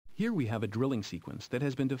Here we have a drilling sequence that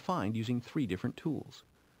has been defined using 3 different tools.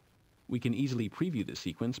 We can easily preview the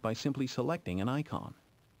sequence by simply selecting an icon.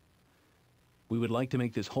 We would like to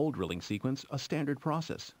make this hole drilling sequence a standard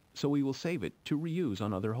process, so we will save it to reuse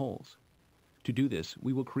on other holes. To do this,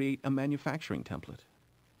 we will create a manufacturing template.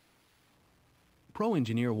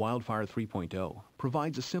 ProEngineer Wildfire 3.0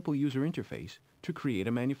 provides a simple user interface to create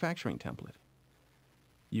a manufacturing template.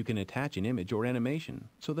 You can attach an image or animation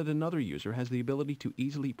so that another user has the ability to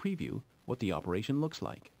easily preview what the operation looks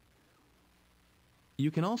like.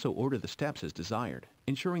 You can also order the steps as desired,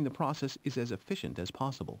 ensuring the process is as efficient as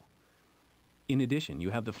possible. In addition, you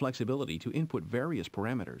have the flexibility to input various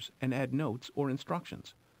parameters and add notes or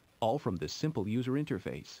instructions, all from this simple user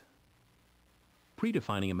interface.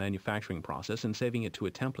 Predefining a manufacturing process and saving it to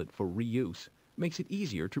a template for reuse makes it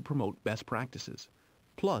easier to promote best practices.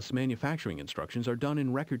 Plus, manufacturing instructions are done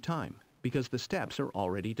in record time because the steps are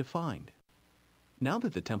already defined. Now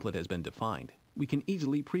that the template has been defined, we can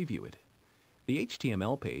easily preview it. The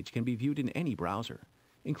HTML page can be viewed in any browser,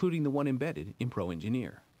 including the one embedded in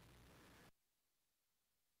ProEngineer.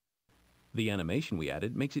 The animation we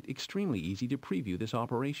added makes it extremely easy to preview this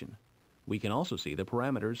operation. We can also see the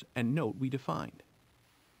parameters and note we defined.